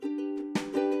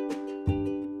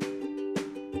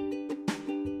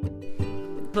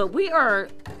But we are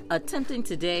attempting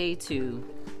today to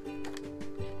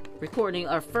recording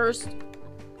our first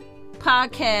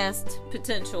podcast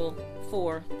potential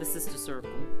for the SiStar Circle.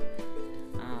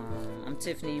 I'm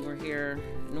Tiffany. We're here.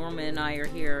 Norma and I are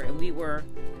here, and we were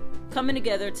coming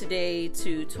together today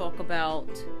to talk about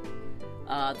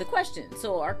the question.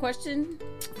 So our question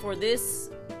for this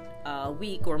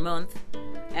week or month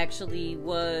actually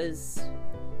was,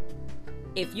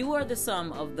 if you are the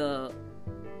sum of the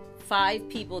 5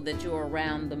 people that you're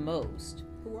around the most,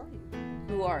 who are you?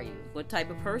 Who are you? What type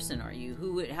of person are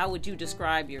you? How would you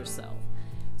describe yourself?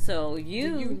 So Do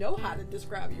you know how to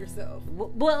describe yourself?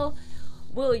 Well,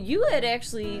 you had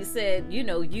actually said,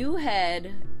 you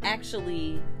had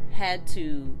actually had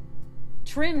to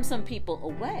trim some people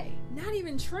away. Not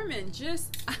even trimming,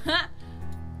 just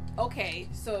okay.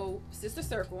 So SiStar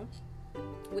Circle.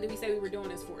 What did we say we were doing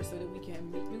this for? So that we can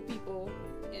meet new people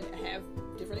and have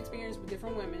different experience with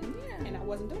different women. Yeah. And I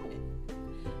wasn't doing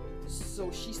it. So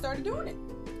she started doing it.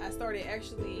 I started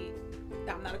actually,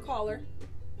 I'm not a caller.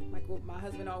 Like what my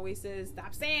husband always says,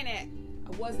 stop saying that.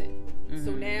 I wasn't. Mm-hmm.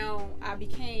 So now I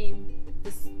became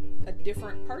a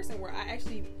different person where I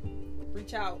actually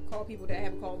reach out, call people that I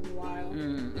haven't called in a while.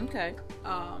 Okay.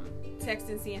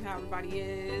 Texting, seeing how everybody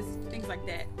is, things like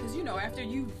that. Because after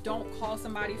you don't call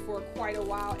somebody for quite a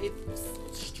while, it's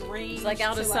strange. It's like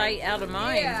out of sight, out of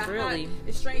mind. Yeah, really.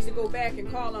 It's strange to go back and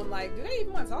call them. Like, do they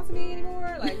even want to talk to me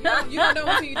anymore? Like, you don't know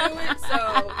until you do it.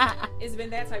 So it's been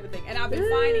that type of thing. And I've been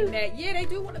finding that they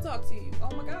do want to talk to you.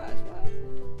 Oh my gosh, wow.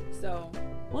 So.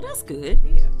 Well, that's good.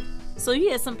 Yeah. So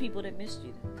you had some people that missed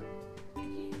you.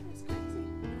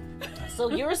 So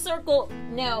your circle,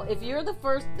 now, if you're the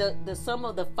first, the sum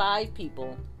of the 5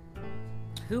 people,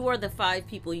 who are the 5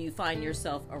 people you find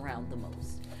yourself around the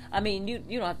most? I mean, you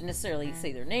don't have to necessarily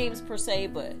say their names per se,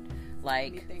 but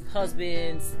like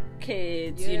husbands,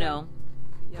 kids,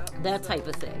 that type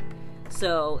of thing.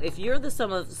 So if you're the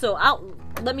sum of,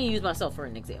 let me use myself for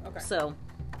an example. Okay. So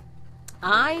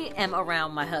I am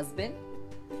around my husband,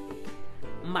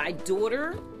 my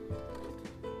daughter,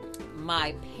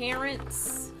 my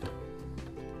parents.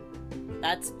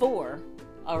 That's 4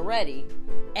 already.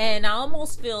 And I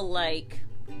almost feel like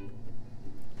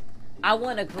I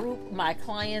want to group my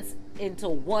clients into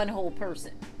one whole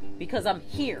person because I'm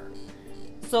here.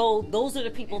 So those are the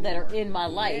people that are in my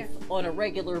life on a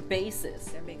regular basis.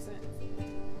 That makes sense.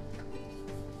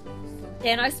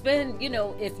 And I spend,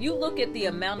 if you look at the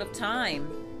amount of time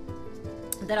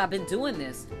that I've been doing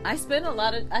this, I spend a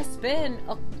lot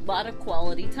of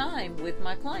quality time with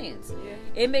my clients. Yeah.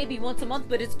 It may be once a month,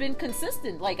 but it's been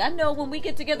consistent. Like, I know when we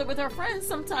get together with our friends,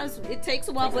 sometimes it takes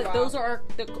a while, but those are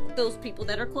those people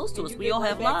that are close to us. We all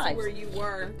have lives. Where you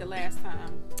were the last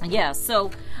time. Yeah, so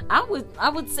I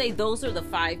would say those are the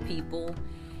 5 people.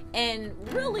 And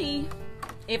really,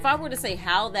 if I were to say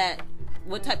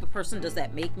what type of person does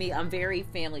that make me, I'm very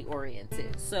family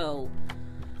oriented. So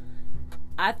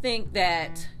I think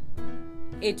that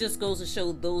it just goes to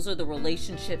show those are the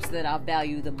relationships that I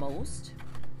value the most.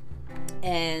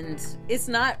 And it's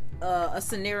not a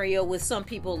scenario with some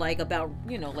people like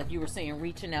you were saying,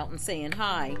 reaching out and saying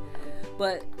hi.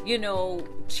 But,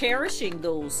 cherishing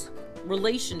those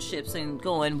relationships and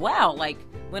going, wow, like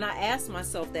when I ask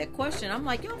myself that question, I'm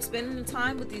like, I'm spending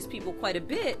time with these people quite a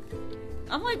bit.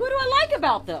 I'm like, what do I like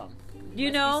about them?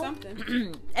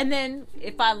 And then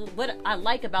what I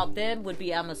like about them would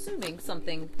be, I'm assuming,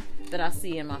 something that I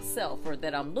see in myself or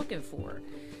that I'm looking for.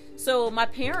 So my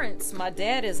parents, my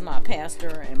dad is my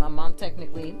pastor and my mom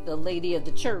technically the lady of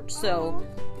the church. So,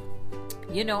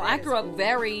 I grew up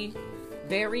very,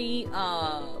 very,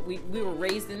 we were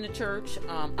raised in the church.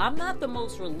 I'm not the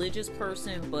most religious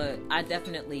person, but I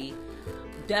definitely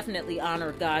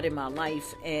honor God in my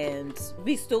life, and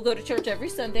we still go to church every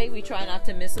Sunday. We try not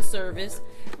to miss a service.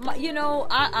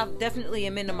 I definitely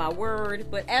am into my word,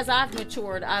 but as I've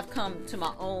matured, I've come to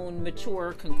my own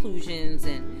mature conclusions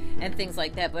and things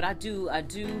like that. But I do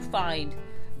find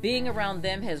being around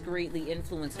them has greatly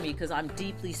influenced me because I'm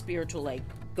deeply spiritual, like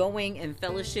going and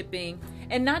fellowshipping,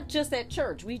 and not just at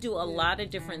church. We do a lot of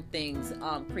different things,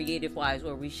 creative wise,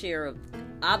 where we share,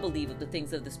 I believe, of the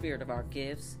things of the Spirit of our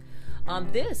gifts.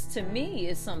 This to me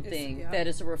is something that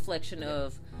is a reflection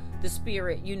of the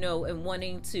Spirit, and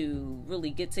wanting to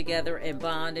really get together and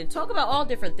bond and talk about all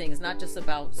different things, not just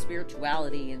about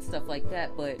spirituality and stuff like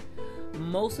that, but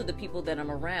most of the people that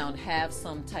I'm around have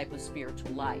some type of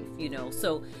spiritual life,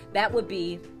 so that would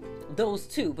be those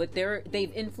 2, but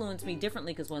they've influenced me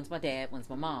differently because one's my dad, one's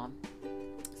my mom.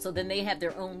 So then they have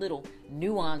their own little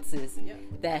nuances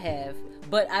that have,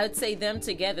 but I would say them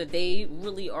together, they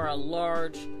really are a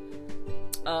large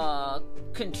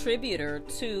contributor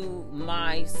to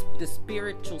the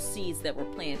spiritual seeds that were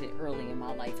planted early in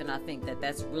my life. And I think that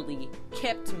that's really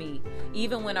kept me,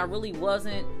 even when I really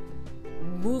wasn't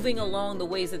moving along the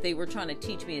ways that they were trying to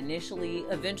teach me initially.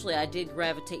 Eventually I did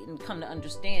gravitate and come to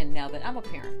understand now that I'm a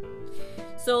parent.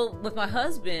 So with my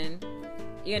husband,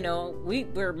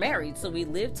 we're married, so we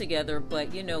live together, but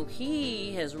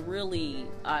he has really,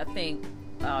 I think,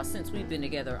 since we've been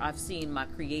together, I've seen my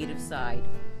creative side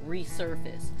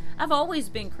resurface. I've always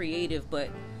been creative,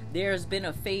 but there's been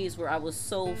a phase where I was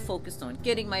so focused on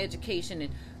getting my education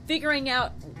and figuring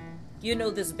out,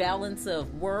 this balance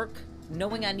of work,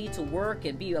 knowing I need to work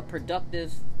and be a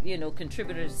productive,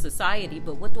 contributor to society,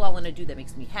 but what do I want to do that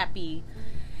makes me happy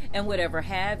and whatever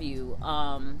have you.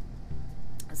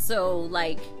 So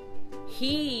like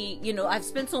I've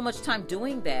spent so much time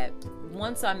doing that.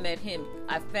 Once I met him,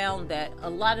 I found that a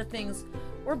lot of things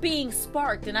were being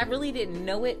sparked, and I really didn't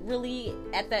know it really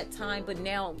at that time. But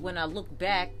now when I look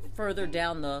back further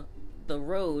down the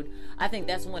road, I think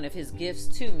that's one of his gifts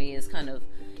to me, is kind of,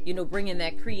 bringing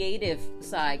that creative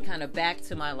side kind of back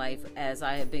to my life, as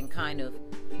I have been kind of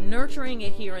nurturing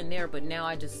it here and there, but now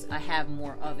I have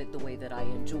more of it the way that I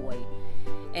enjoy.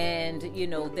 And,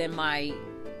 then my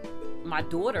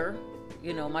daughter,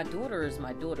 my daughter is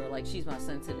my daughter. Like, she's my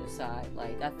sensitive side.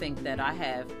 Like, I think that I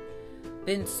have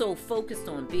been so focused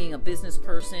on being a business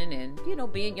person and,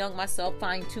 being young myself,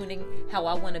 fine-tuning how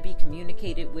I want to be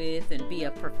communicated with and be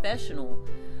a professional.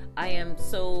 I am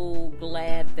so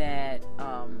glad that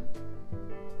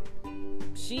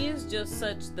she is just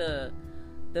such the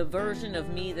version of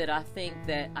me that I think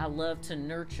that I love to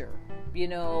nurture.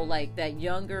 Like that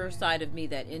younger side of me,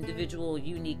 that individual,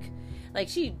 unique, like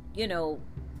she,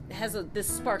 has this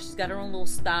spark. She's got her own little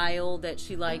style that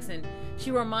she likes, and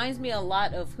she reminds me a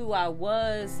lot of who I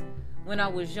was when I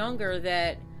was younger,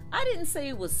 that I didn't say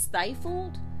it was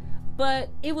stifled, but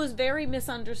it was very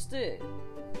misunderstood.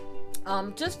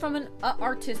 Just from an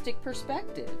artistic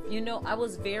perspective, I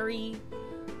was very,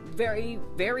 very,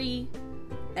 very,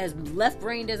 as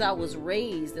left-brained as I was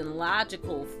raised in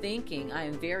logical thinking, I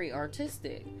am very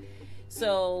artistic.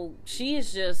 So she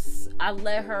is just,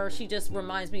 she just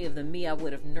reminds me of the me I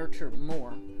would have nurtured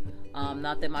more.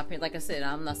 Not that my parents, like I said,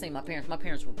 I'm not saying my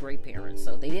parents were great parents,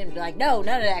 so they didn't be like, no,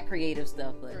 none of that creative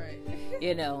stuff, but right.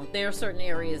 There are certain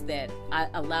areas that I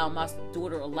allow my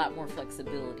daughter a lot more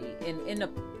flexibility in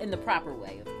the proper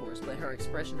way, of course, but her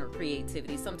expression, her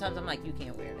creativity, sometimes I'm like, you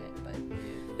can't wear that, but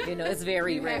it's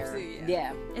very rare.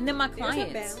 Yeah. And then my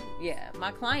clients,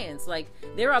 like,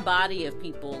 they're a body of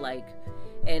people, like,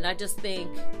 and I just think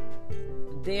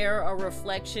they're a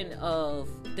reflection of,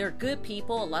 they're good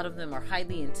people. A lot of them are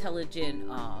highly intelligent,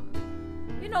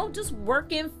 just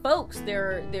working folks.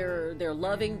 They're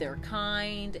loving, they're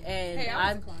kind, and hey,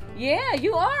 I was a client. Yeah,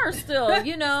 you are still,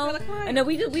 Still a client. I know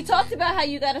we talked about how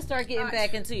you got to start getting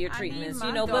back into your treatments,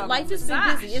 but life has been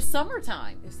busy. It's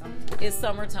summertime. It's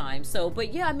summertime. So,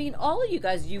 but yeah, all of you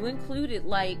guys, you included,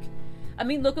 like,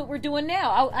 look what we're doing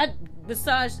now.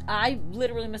 I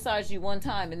literally massaged you one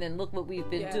time, and then look what we've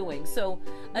been doing. So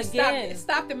again,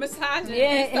 stop the massaging.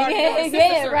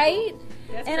 Yeah, right.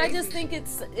 That's and crazy. I just think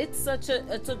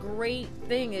it's a great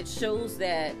thing. It shows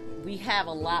that we have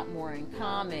a lot more in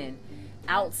common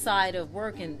outside of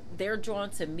work, and they're drawn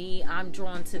to me, I'm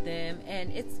drawn to them,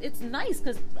 and it's nice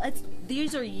because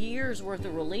these are years worth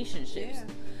of relationships,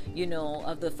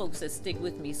 of the folks that stick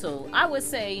with me. So I would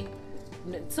say,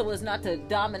 so as not to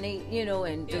dominate,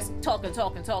 and just talk,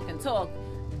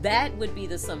 that would be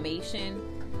the summation,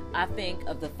 I think,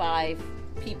 of the 5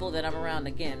 people that I'm around.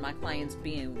 Again, my clients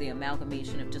being the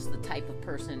amalgamation of just the type of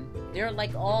person. They're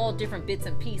like all different bits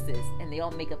and pieces, and they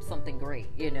all make up something great,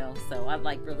 so I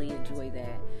really enjoy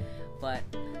that. But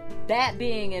that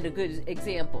being a good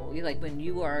example, like when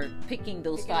you are picking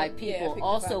those 5 people,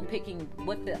 also picking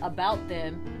about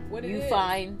them, you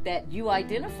find that you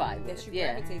identify with, that you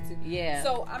gravitate to. Yeah.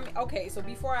 So okay. So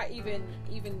before I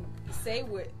even say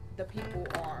what the people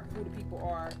are, who the people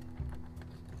are,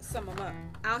 sum them up,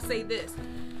 I'll say this.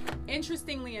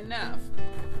 Interestingly enough,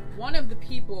 one of the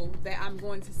people that I'm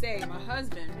going to say, my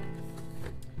husband,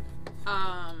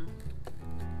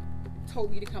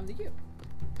 told me to come to you.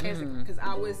 Because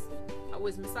I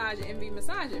was massaging me,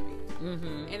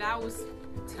 and I was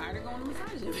tired of going to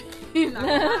massaging me.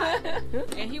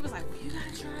 And he was like, well, you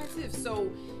gotta try it too.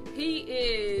 So he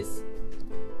is,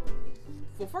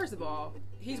 well, first of all,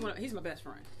 he's my best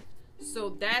friend. So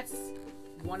that's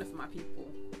one of my people.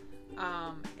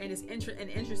 And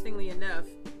interestingly enough,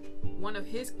 one of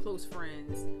his close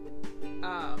friends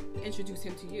introduced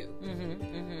him to you.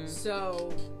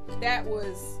 So that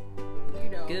was,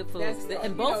 good for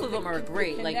and both of them are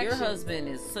great. Like, your husband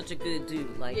is such a good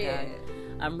dude. Like,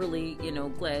 I'm really,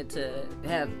 glad to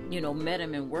have, met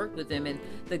him and worked with him. And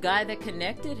the guy that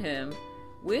connected him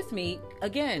with me,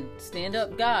 again,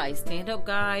 stand-up guy.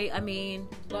 I mean,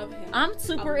 love him. I'm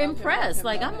super impressed.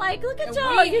 I'm like, look at and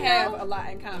y'all. We have a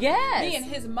lot in common. Yes. Me and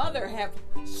his mother have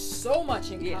so much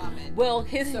in common. Well,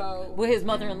 his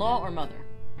mother-in-law or mother?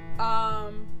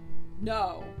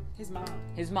 No, his mom.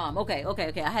 His mom. Okay.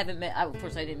 I haven't met. Of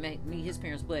course, I didn't meet his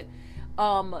parents, but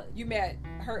you met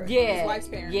her. Yeah, his wife's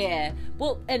parents. Yeah.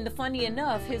 Well, and funny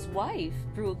enough, his wife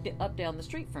grew up down the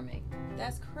street from me.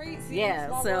 That's crazy. Yeah.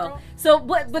 But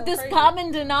this crazy.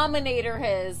 Common denominator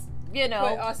has, put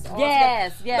us all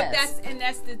yes. But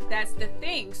that's the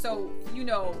thing. So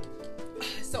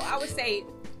so I would say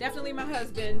definitely my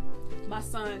husband, my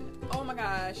son. Oh my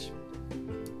gosh.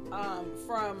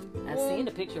 I've seen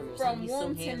a picture of him. From He's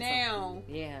womb so to now.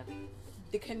 Yeah.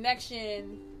 The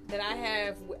connection that I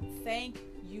have. Thank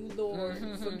you, Lord,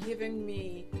 for giving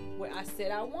me what I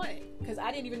said I wanted, because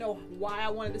I didn't even know why I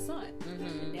wanted a son.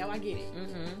 Now I get it.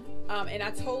 And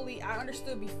I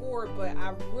understood before, but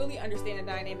I really understand the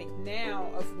dynamic now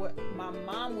of what my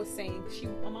mom was saying.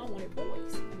 My mom wanted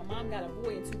boys, and my mom got a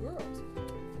boy and 2 girls,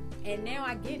 and now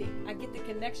I get it. I get the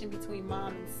connection between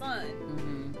mom and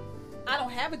son. I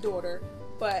don't have a daughter,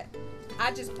 but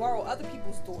I just borrow other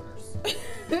people's daughters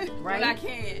when I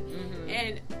can,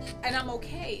 and I'm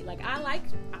okay. Like,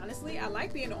 honestly, I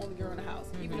like being the only girl in the house,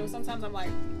 even though sometimes I'm like,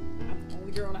 I'm the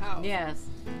only girl in the house. Yes.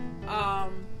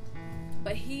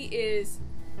 But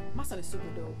my son is super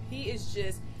dope. He's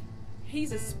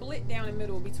a split down the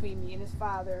middle between me and his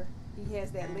father. He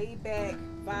has that laid back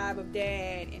vibe of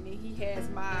dad, and then he has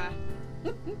my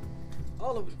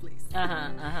all over the place.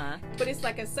 But it's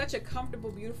like such a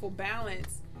comfortable, beautiful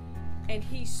balance. And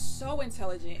he's so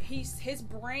intelligent. His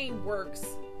brain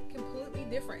works completely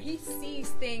different. He sees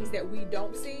things that we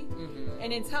don't see,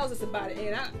 and then tells us about it.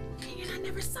 And I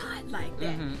never saw it like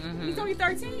that. He's only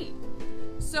 13.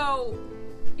 So,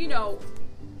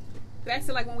 back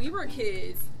to like when we were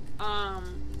kids, I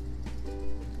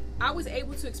was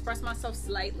able to express myself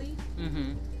slightly,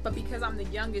 but because I'm the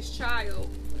youngest child,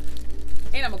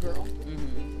 and I'm a girl,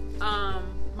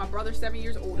 my brother's 7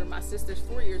 years older, my sister's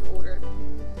 4 years older.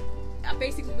 I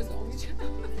basically was the only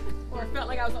child, or I felt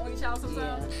like I was the only child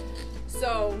sometimes. Yeah.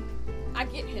 So I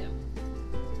get him,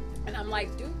 and I'm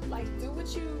like, do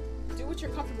what you're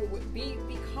comfortable with. Be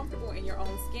comfortable in your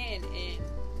own skin, and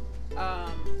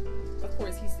of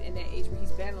course he's in that age where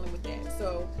he's battling with that.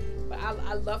 So, but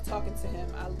I love talking to him.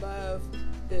 I love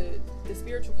the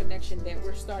spiritual connection that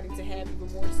we're starting to have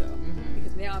even more so,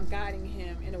 because now I'm guiding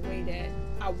him in a way that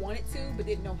I wanted to but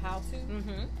didn't know how to,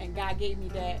 and God gave me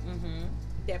that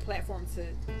platform to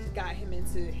guide him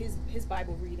into his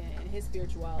Bible reading and his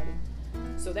spirituality.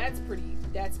 So I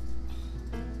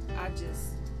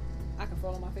can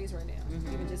fall on my face right now,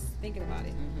 even just thinking about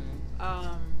it.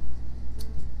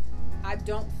 I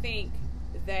don't think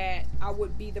that I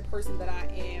would be the person that I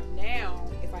am now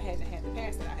if I hadn't had the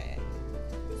past that I had.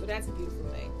 So that's a beautiful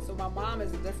thing. So my mom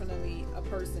is definitely a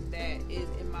person that is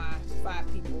in my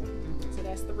 5 people. So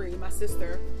that's 3. My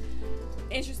sister.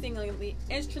 Interestingly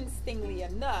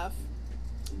enough,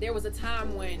 there was a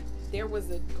time when there was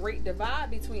a great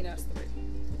divide between us 3,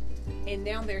 and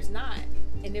now there's not.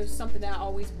 And there was something that I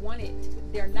always wanted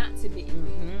there not to be.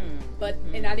 But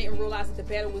and I didn't realize that the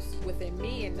battle was within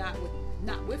me and not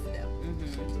with them.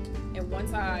 And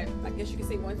once I guess you could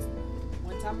say once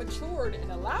I matured and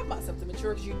allowed myself to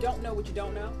mature, because you don't know what you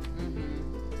don't know.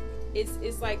 It's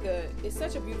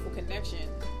such a beautiful connection.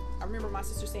 I remember my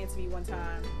sister saying to me one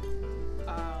time,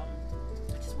 I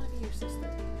just want to be your sister.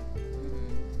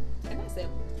 And I said,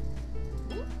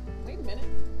 wait a minute,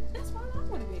 that's what I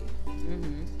want to be.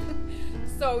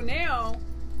 So now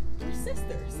we're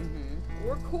sisters.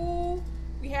 We're cool.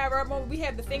 We have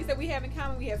the things that we have in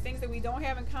common. We have things that we don't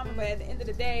have in common. But at the end of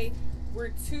the day,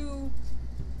 we're 2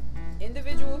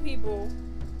 individual people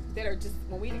that are just,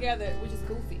 when we together, we're just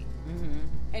goofy.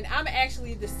 And I'm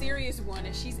actually the serious one,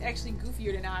 and she's actually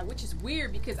goofier than I, which is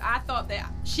weird because I thought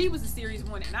that she was the serious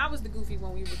one and I was the goofy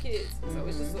when we were kids. So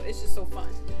it's just so fun.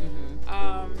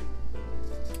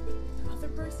 Another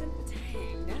person,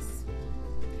 dang,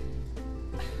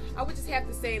 I would just have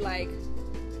to say, like,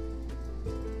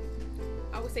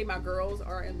 I would say my girls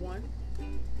are in one.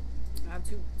 I have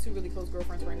two really close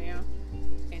girlfriends right now,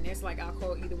 and it's like I'll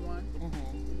call either one,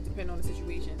 depending on the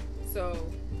situation. So,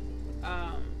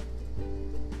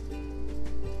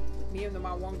 me me and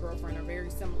my one girlfriend are very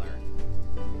similar.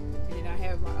 And then I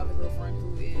have my other girlfriend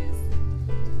who is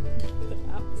the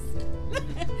opposite.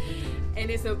 And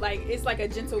it's like a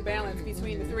gentle balance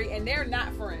between the three. And they're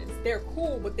not friends. They're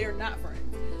cool, but they're not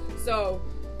friends. So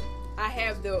I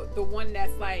have the one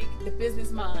that's like the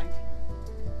business mind.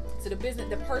 So the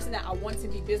person that I want to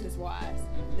be business wise.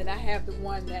 Then I have the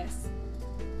one that's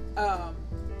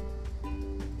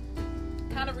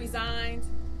kind of resigned,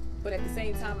 but at the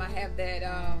same time I have that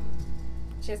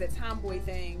she has that tomboy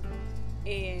thing,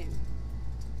 and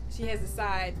she has a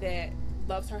side that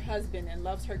loves her husband and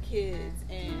loves her kids,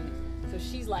 and so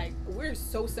she's like, we're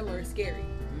so similar, it's scary.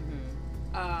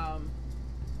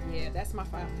 Yeah, that's my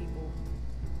 5 people.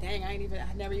 Dang, I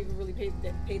never even really paid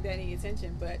that any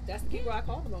attention, but that's the people I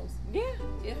call the most.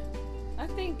 Yeah. I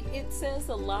think it says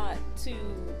a lot to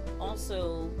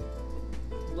also,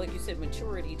 like you said,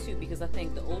 maturity too, because I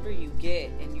think the older you get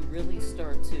and you really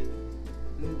start to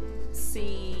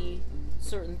see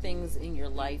certain things in your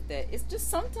life that it's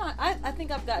just sometimes, I think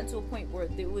I've gotten to a point where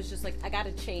it was just like, I got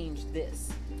to change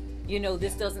this. You know,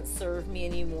 this doesn't serve me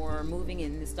anymore. Moving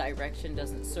in this direction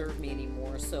doesn't serve me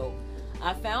anymore. So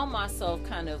I found myself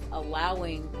kind of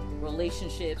allowing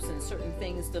relationships and certain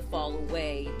things to fall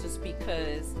away just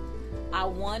because I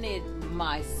wanted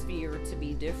my sphere to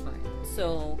be different.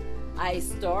 So I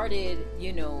started,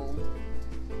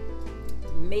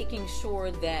 making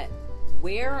sure that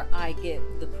where I get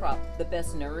the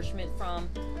best nourishment from,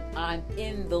 I'm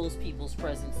in those people's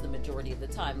presence the majority of the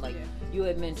time. Like you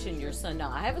had mentioned your son. Now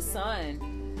I have a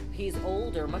son. He's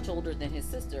older, much older than his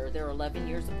sister. They're 11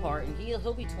 years apart, and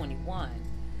he'll be 21.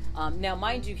 Now,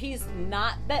 mind you, he's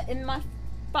not that in my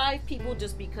 5 people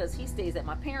just because he stays at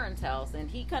my parents' house and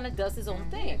he kind of does his own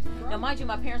thing. Now, mind you,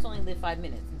 my parents only live 5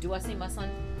 minutes. Do I see my son?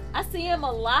 I see him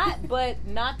a lot, but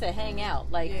not to hang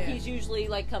out. Like he's usually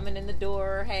like coming in the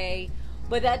door, hey.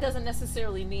 But that doesn't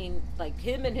necessarily mean like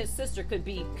him and his sister could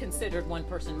be considered one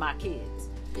person, my kids.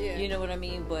 Yeah. You know what I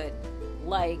mean? But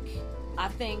like, I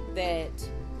think that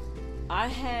I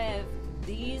have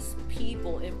these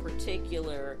people in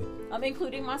particular,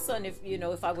 including my son,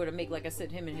 if I were to make, like I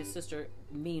said, him and his sister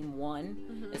mean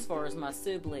one, as far as my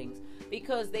siblings,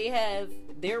 because they have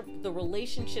the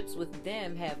relationships with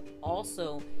them have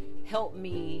also helped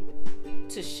me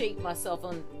to shape myself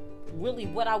on really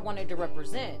what I wanted to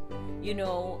represent.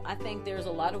 I think there's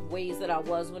a lot of ways that I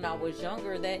was when I was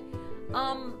younger that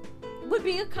would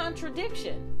be a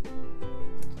contradiction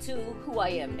to who I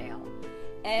am now.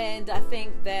 And I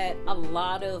think that a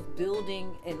lot of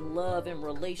building and love and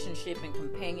relationship and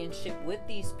companionship with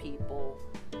these people,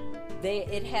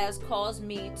 it has caused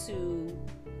me to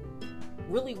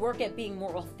really work at being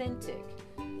more authentic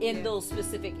in those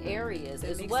specific areas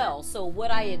as well. So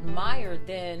what I admire,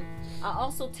 then I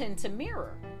also tend to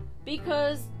mirror,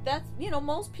 because that's,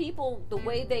 most people, the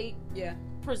way they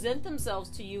present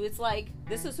themselves to you, it's like,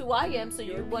 this is who I am. So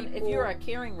if you're a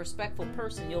caring, respectful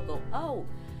person, you'll go, oh,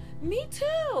 me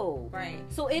too. Right.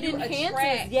 So it enhances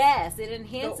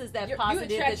that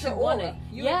positive that you wanted.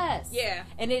 Yes. Yeah.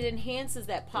 And it enhances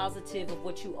that positive of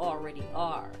what you already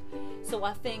are. So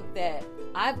I think that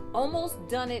I've almost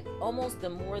done it, the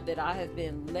more that I have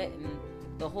been letting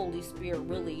the Holy Spirit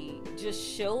really just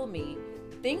show me.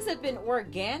 Things have been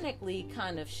organically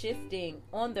kind of shifting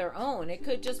on their own. It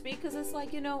could just be because it's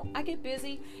like, I get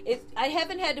busy. I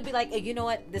haven't had to be like, hey, you know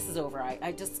what? This is over.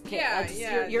 I just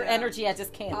can't. Your energy, I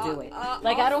just can't do it.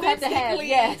 Like, I don't have to have,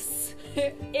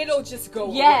 it'll just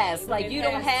go Yes, away. Like, you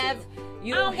don't have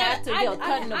to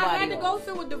cut nobody I had to go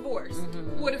through a divorce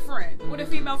with a friend, with a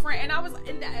female friend. And I was,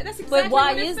 and that's exactly But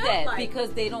why what it is felt that? like.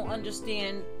 Because they don't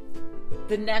understand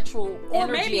the natural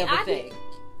energy of a thing.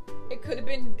 It could have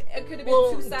been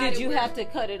two-sided. Did you have to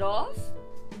cut it off?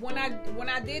 When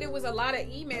I did, it was a lot of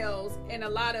emails and a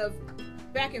lot of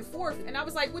back and forth, and I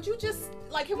was like, would you just,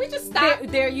 like, can we just stop?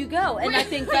 There you go. And I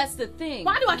think that's the thing.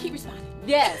 Why do I keep responding?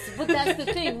 Yes, but that's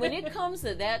the thing. When it comes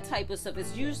to that type of stuff,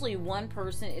 it's usually one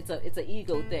person. It's an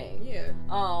ego thing. Yeah.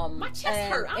 My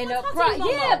chest hurt.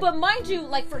 But mind you,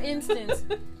 like, for instance,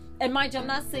 and mind you, I'm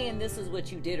not saying this is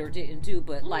what you did or didn't do,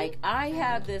 but like, I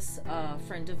have this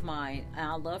friend of mine, and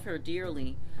I love her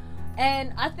dearly,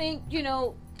 and I think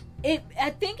I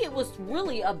think it was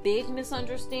really a big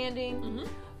misunderstanding.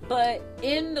 But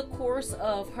in the course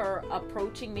of her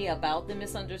approaching me about the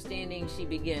misunderstanding, she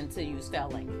began to use foul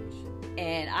language.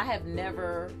 And I have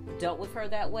never dealt with her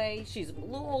that way. She's a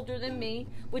little older than me,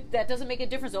 which that doesn't make a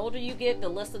difference. The older you get, the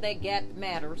less of that gap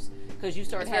matters, because you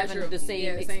start having the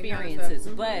same experiences.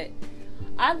 Kind of but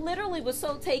I literally was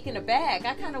so taken aback.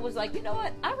 I kind of was like, you know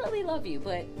what? I really love you,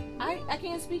 but I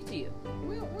can't speak to you.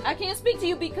 I can't speak to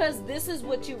you because this is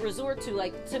what you resort to.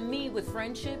 Like, to me, with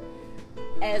friendship,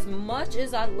 as much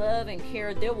as I love and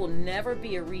care, there will never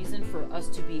be a reason for us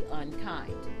to be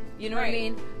unkind. You know what I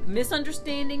mean?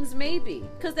 Misunderstandings, maybe,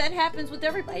 because that happens with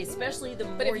everybody, especially the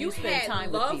more you spend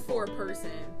time with people. But if you had love for a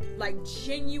person, like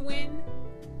genuine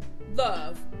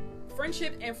love,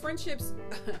 friendship, and friendships,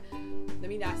 let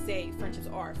me not say friendships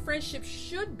are. Friendships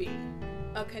should be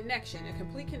a connection, a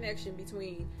complete connection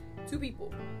between two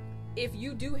people. If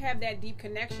you do have that deep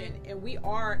connection and we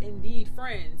are indeed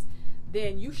friends,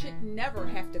 then you should never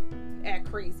have to act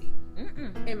crazy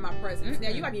in my presence. Now,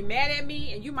 you might be mad at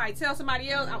me and you might tell somebody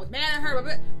else, I was mad at her,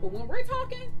 but when we're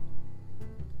talking,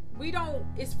 we don't,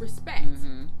 it's respect.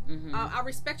 I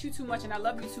respect you too much and I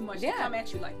love you too much to come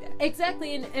at you like that.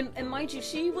 Exactly. And mind you,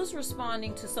 she was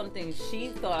responding to something she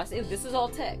thought, this is all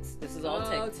text. This is all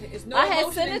text. It's no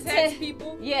emotion in text,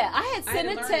 people. Yeah, I had sent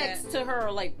a text to her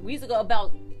like weeks ago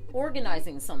about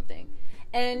organizing something.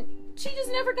 And she just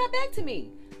never got back to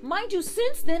me. Mind you,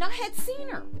 since then, I had seen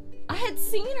her. I had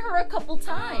seen her a couple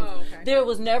times. There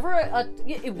was never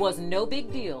it was no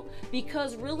big deal,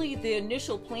 because really the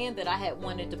initial plan that I had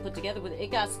wanted to put together with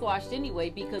it got squashed anyway,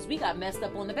 because we got messed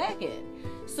up on the back end.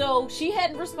 So she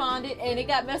hadn't responded and it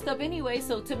got messed up anyway.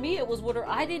 So to me, it was with her.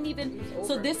 I didn't even,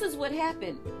 so this is what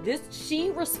happened.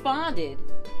 She responded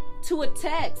to a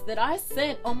text that I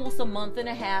sent almost a month and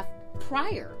a half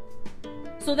prior.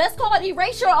 So that's called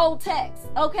erase your old text,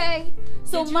 okay?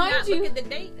 So mind you, look at the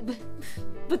date?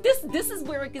 But this is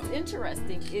where it gets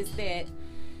interesting, is that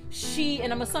she,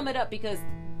 and I'm gonna sum it up because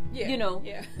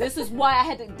this is why I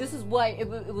had to, this is why it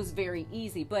was very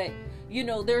easy. But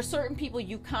there are certain people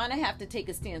you kind of have to take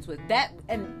a stance with that,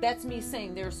 and that's me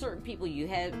saying there are certain people you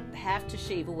have to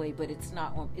shave away, but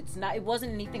it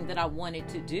wasn't anything that I wanted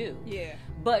to do. Yeah.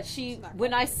 But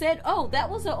when I said, oh, that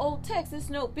was an old text, it's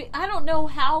no big, I don't know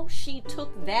how she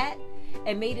took that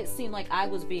and made it seem like I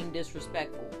was being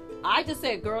disrespectful. I just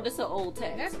said, girl, this is an old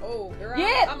text. That's old, girl.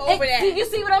 Yeah, I'm over that. Did you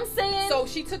see what I'm saying? So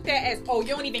she took that as, oh, you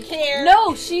don't even care?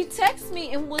 No, she texted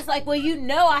me and was like, well,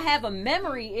 I have a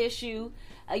memory issue,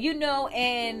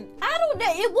 and I don't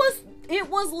know. It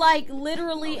was like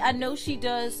literally, I know she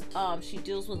does, she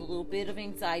deals with a little bit of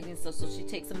anxiety and stuff, so she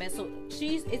takes a mess. So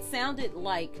it sounded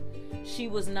like she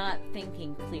was not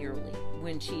thinking clearly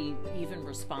when she even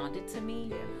responded to me.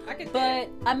 Yeah, I get that.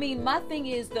 But I mean, my thing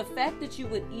is the fact that you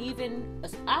would even,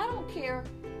 I don't care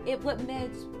what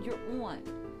meds you're on.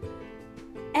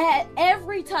 At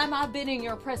every time I've been in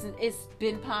your presence, it's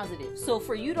been positive. So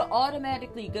for you to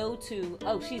automatically go to,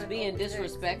 oh, she's being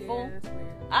disrespectful. Yeah, that's weird.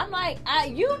 I'm like,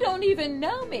 you don't even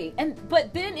know me.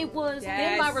 But then it was,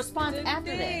 then my response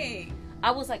after that,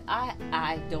 I was like,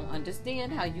 I don't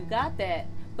understand how you got that.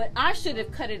 But I should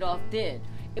have cut it off then.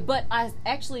 But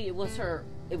it was her.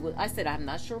 I said, I'm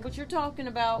not sure what you're talking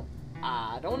about.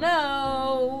 I don't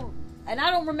know. And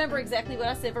I don't remember exactly what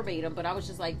I said verbatim, but I was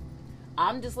just like,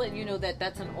 I'm just letting you know that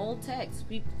that's an old text.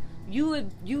 You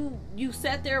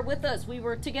sat there with us. We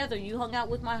were together. You hung out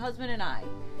with my husband and I.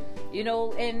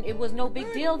 And it was no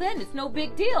big deal then. It's no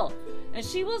big deal. And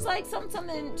she was like,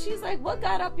 something. She's like, what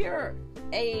got up your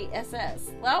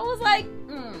ASS? Well, I was like,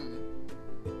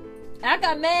 I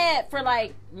got mad for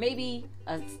like maybe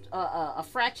a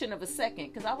fraction of a second,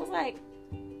 because I was like,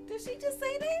 did she just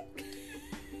say that?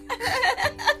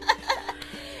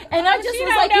 And I just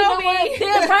was like, you know what?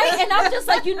 Yeah, right? And I'm just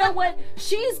like, you know what?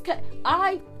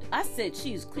 I said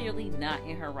she's clearly not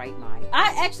in her right mind.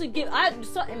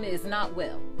 Something is not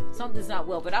well. Something's not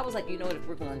well. But I was like, you know what? If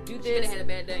we're going to do this, she could have had a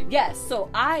bad day. Yes. So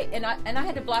I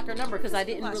had to block her number because I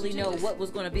didn't really know what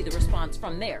was going to be the response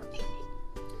from there.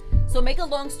 So make a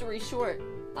long story short,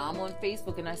 I'm on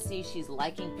Facebook and I see she's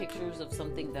liking pictures of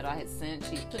something that I had sent.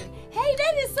 She's putting, hey,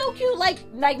 that is so cute.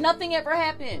 Like nothing ever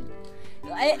happened.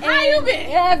 How you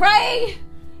been? Yeah, right.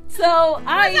 So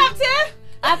What's up, Tiff?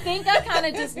 I think I kind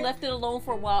of just left it alone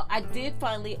for a while. I did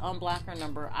finally unblock her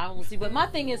number. I will see. But my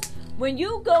thing is, when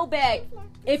you go back,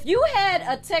 if you had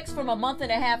a text from a month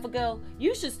and a half ago,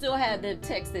 you should still have the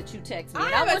text that you text me.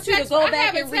 I want you to go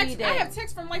back and read that. I have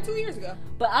text from like 2 years ago.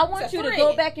 But I want you to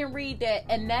go back and read that.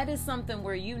 And that is something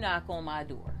where you knock on my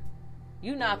door.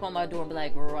 You knock on my door and be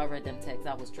like, girl, I read them texts.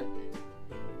 I was tripping.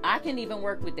 I can even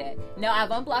work with that. Now, I've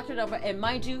unblocked her number, and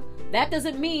mind you, that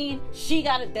doesn't mean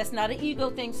that's not an ego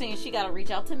thing saying she got to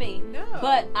reach out to me. No.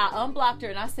 But I unblocked her,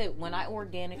 and I said, when I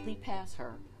organically pass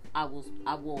her, I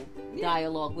will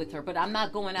dialogue with her, but I'm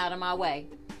not going out of my way.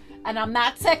 And I'm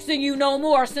not texting you no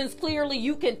more, since clearly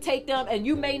you can take them, and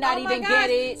you may not even get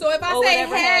it. So if I say,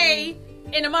 hey,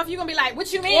 in a month, you're going to be like,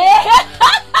 what you mean?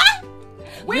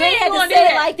 We ain't had to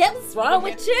say it like that. What's wrong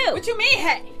with you? What you mean,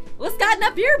 hey? What's gotten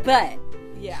up your butt?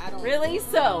 Yeah, I don't really.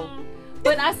 So,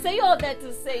 But I say all that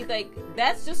to say, like,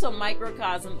 that's just a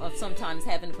microcosm of sometimes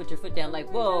having to put your foot down.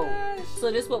 Like, whoa,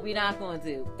 so this is what we're not going to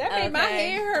do. That made my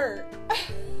head hurt.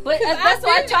 But that's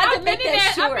why I tried to make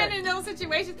that short. I've been in those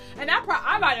situations, and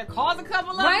I might have caused a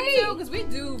couple of them too, because we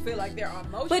do feel like there are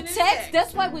emotions. But text,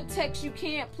 that's why with text you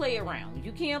can't play around.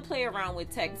 You can't play around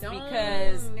with text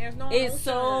because it's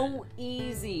so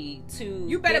easy to.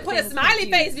 You better put a smiley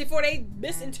face before they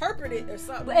misinterpret it or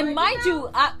something. And mind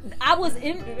you,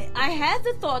 I had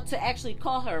the thought to actually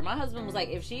call her. My husband was like,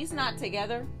 if she's not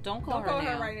together, don't call her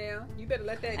right now. You better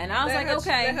let that. And I was like,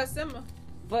 okay, let her simmer.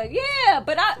 But yeah,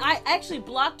 but I actually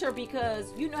blocked her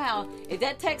because you know how if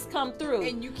that text come through,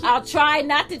 and I'll try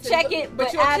not to check it,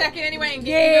 but you'll check it anyway and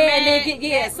get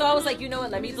yeah. So I was like, you know what?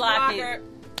 Let me block it.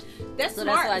 That's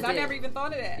smart. Because I never even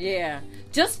thought of that. Yeah,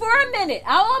 just for a minute,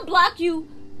 I'll unblock you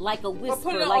like a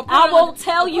whisper. Like I won't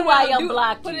tell you I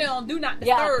unblocked you. Put it on do not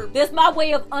disturb. Yeah, that's my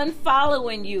way of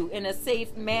unfollowing you in a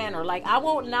safe manner. Like I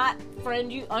won't not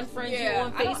unfriend you on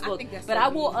Facebook, but I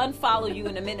will unfollow you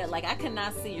in a minute. Like I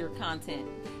cannot see your content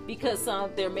because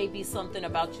there may be something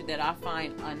about you that I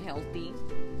find unhealthy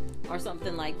or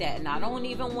something like that, and I don't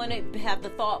even want to have the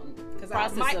thought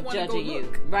process of judging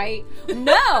you. Right?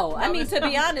 No, I mean to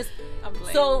be honest.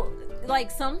 So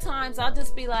like sometimes I'll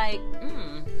just be like,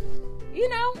 you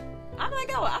know, I'm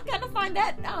like, oh, I kind of find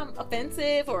that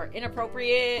offensive or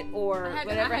inappropriate or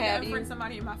whatever have you. I unfriend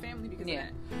somebody in my family because of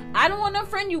that. I don't want to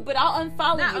unfriend you, but I'll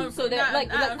unfollow you so that like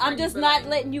I'm just not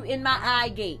letting you in my eye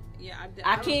gate. Yeah,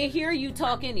 I can't hear you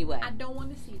talk anyway. I don't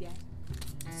want to see that.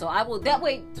 So I will that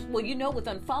way. Well, you know, with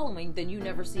unfollowing, then you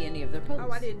never see any of their posts.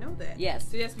 Oh, I didn't know that. Yes.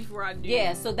 So that's before I knew.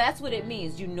 Yeah. So that's what it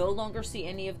means. You no longer see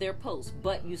any of their posts,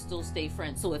 but you still stay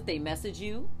friends. So if they message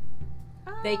you,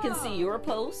 they can see your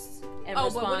posts and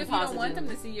respond but what if you positively. don't want them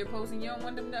to see your posts and you don't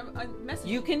want them to message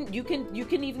you? You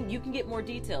can get more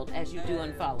detailed as you do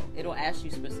unfollow. It'll ask you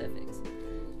specifics.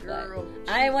 Girl,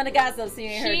 I ain't want to gossip, so you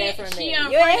ain't heard that from me. You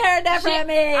ain't heard that from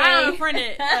me. I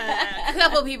unfriended a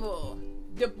couple people.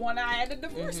 The one I had a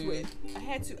divorce with. I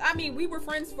had to. I mean, we were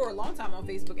friends for a long time on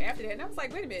Facebook after that, and I was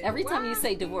like, wait a minute. Every time you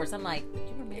say divorce, I'm like,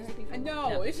 you were married before?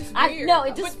 No, it's just weird. No,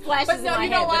 it just flashes in my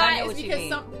head, but I know what you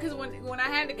mean. Because when I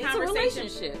had the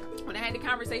conversation, when I had the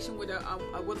conversation with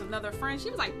with another friend,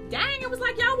 she was like, dang, it was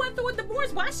like y'all went through a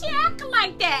divorce. Why she acting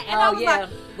like that? And I was like,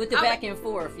 with the back and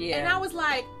forth, yeah. And I was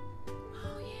like,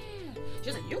 oh yeah. She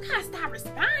was like, you gotta stop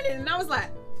responding. And I was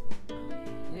like,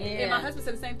 yeah. And my husband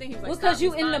said the same thing. He was like, because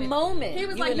you in the moment. He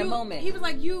was like, in the moment. He was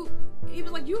like, you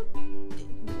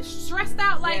stressed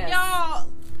out like y'all.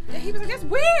 He was like, that's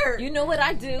weird. You know what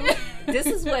I do? This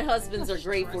is what husbands are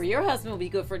great for. Your husband will be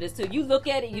good for this too. You look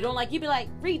at it, you don't like, you be like,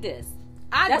 read this.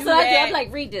 That's what I do. I'm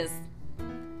like, read this.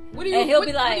 What do you? And he'll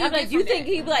be like, I'm like, you think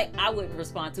he'd be like, I wouldn't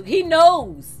respond to it. He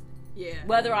knows. Yeah.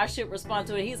 Whether I should respond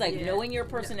to it. He's like, knowing your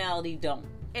personality, don't.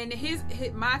 And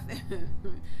my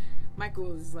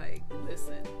Michael is like,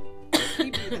 listen,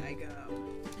 he be like,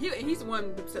 he's the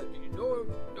one that said, no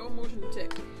emotional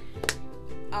text.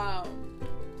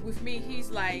 With me, he's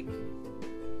like,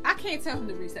 I can't tell him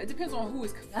to reset. It depends on who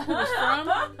it's from.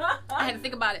 I had to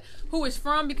think about it. Who it's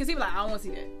from, because he was like, I don't want to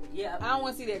see that. Yeah, I don't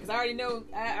want to see that because I already know.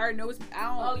 It's. I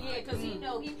don't. Oh yeah, because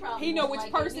he know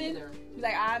which person. He's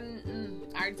like, I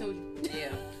already told you.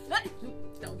 Yeah,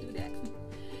 don't do that.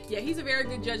 Yeah, he's a very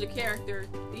good judge of character.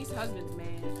 These husbands, man.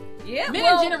 Yeah, men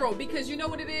in general, because you know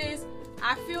what it is.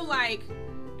 I feel like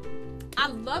I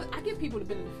give people the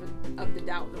benefit of the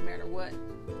doubt no matter what,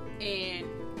 and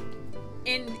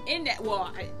in that,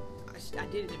 well, I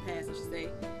did it in the past, I should say,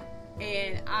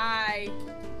 and I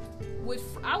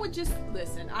would just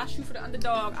listen. I shoot for the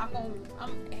underdog.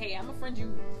 Hey, I'm gonna friend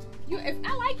you. If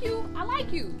I like you, I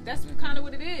like you. That's kind of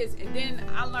what it is. And then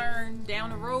I learned down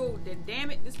the road that, damn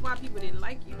it, this is why people didn't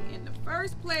like you in the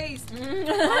first place. Oh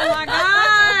my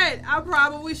God, I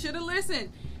probably should have listened.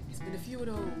 It's been a few of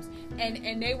those,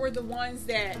 and they were the ones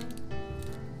that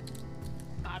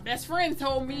my best friend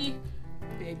told me,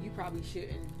 babe, you probably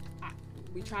shouldn't.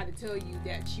 We tried to tell you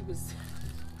that she was.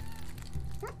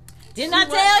 Didn't I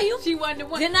tell you? She wasn't the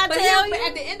one. Didn't I tell you? But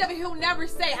at the end of it, he'll never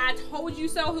say, I told you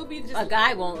so. He'll be just... A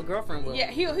guy won't. A girlfriend will.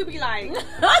 Yeah, he'll be like...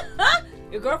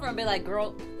 Your girlfriend will be like,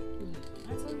 girl...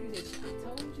 I told you that. I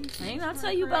told you. Ain't I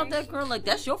tell you about that girl? Like,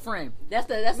 that's your friend. That's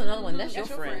another one. That's your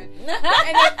friend.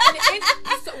 and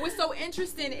what's so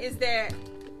interesting is that...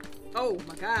 Oh,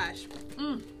 my gosh.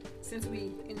 Since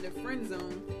we in the friend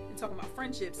zone and talking about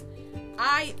friendships,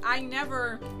 I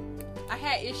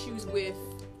had issues with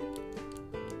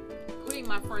putting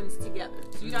my friends together.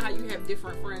 So you know how you have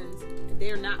different friends and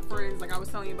they're not friends, like I was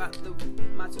telling you about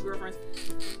my two girlfriends.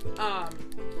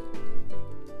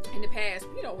 in the past,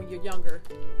 you know, when you're younger,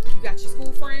 you got your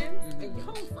school friends and your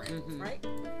home friends, right?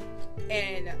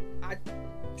 And I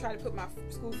tried to put my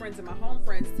school friends and my home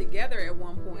friends together at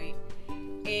one point,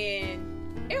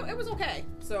 and it was okay.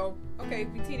 So, okay,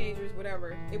 we teenagers,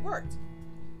 whatever, it worked.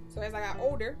 So as I got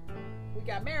older, we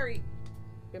got married.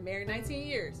 Been married 19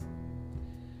 years.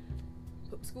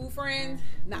 School friends,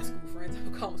 not school friends, I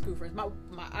would call them school friends.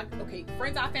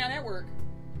 Friends I found at work,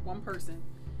 one person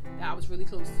that I was really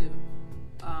close to,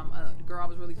 a girl I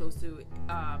was really close to,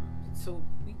 so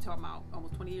we talking about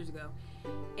almost 20 years ago,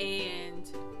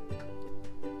 and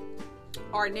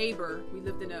our neighbor, we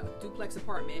lived in a duplex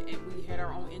apartment, and we had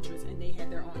our own interests, and they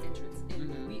had their own interests,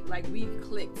 and we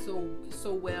clicked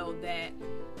so well that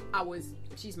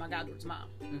she's my goddaughter's mom.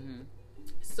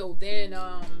 So then,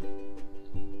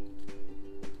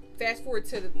 fast forward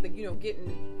to the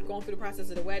going through the process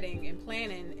of the wedding and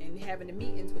planning and having the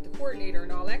meetings with the coordinator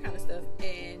and all that kind of stuff,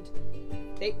 and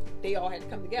they all had to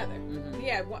come together. I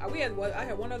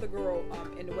had one other girl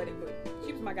in the wedding, but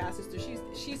she was my god sister.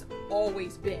 She's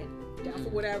always been down for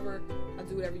whatever. I'll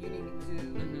do whatever you need me to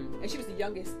do. And she was the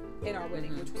youngest in our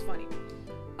wedding, which was funny.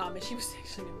 And she was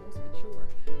actually the most mature.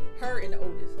 Her and the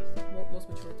oldest, most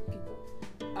mature people.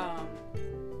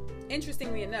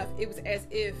 Interestingly enough, it was as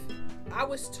if I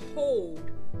was told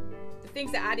the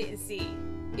things that I didn't see.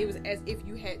 It was as if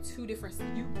you had two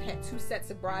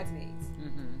sets of bridesmaids,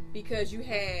 because you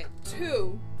had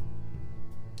two,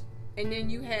 and then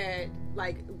you had,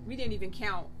 like, we didn't even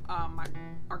count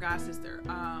our god sister,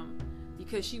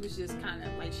 because she was just kind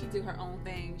of like, she did her own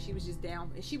thing. She was just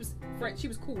down, and she was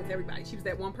cool with everybody. She was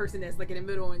that one person that's like in the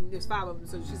middle, and there's 5 of them,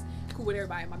 so she's cool with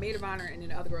everybody. My maid of honor and then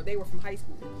the other girl, they were from high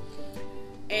school.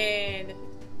 And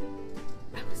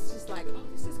I was just like, oh,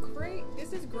 this is great.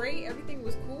 Everything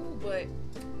was cool, but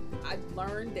I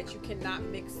learned that you cannot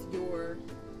mix your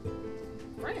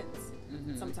friends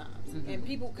sometimes. And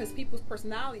because people's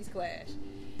personalities clash.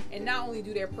 And not only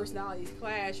do their personalities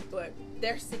clash, but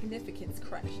their significance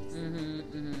crashes.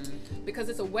 Because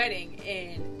it's a wedding,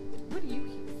 and what do you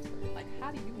hear from her? Like,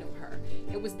 how do you know her?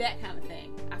 It was that kind of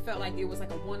thing. I felt like it was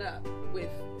like a one-up with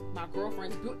my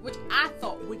girlfriends, which I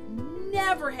thought would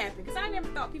never happen, because I never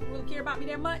thought people really care about me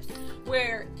that much.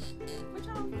 What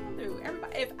y'all gonna do?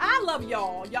 Everybody, if I love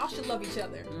y'all should love each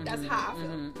other. That's how I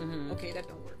feel. Okay, that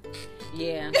don't work.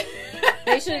 Yeah,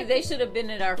 they should have been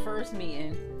at our first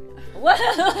meeting.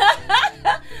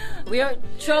 We are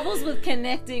troubles with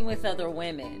connecting with other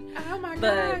women. Oh my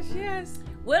gosh, yes.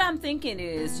 What I'm thinking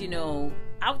is,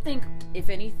 I would think, if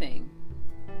anything,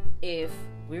 if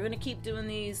we're gonna keep doing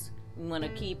these, we want to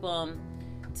keep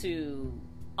to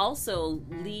also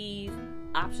leave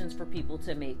options for people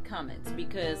to make comments,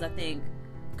 because I think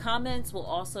comments will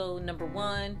also, number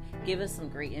one, give us some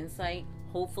great insight.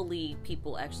 Hopefully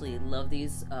people actually love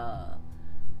these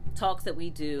talks that we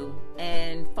do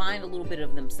and find a little bit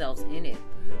of themselves in it.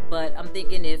 But I'm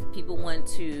thinking if people want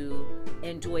to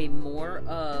enjoy more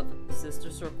of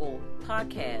SiStar Circle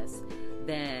podcasts,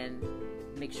 then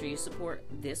make sure you support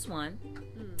this one.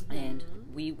 And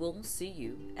we will see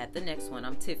you at the next one.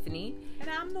 I'm Tiffany. And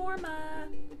I'm Norma.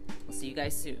 We'll see you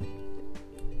guys soon.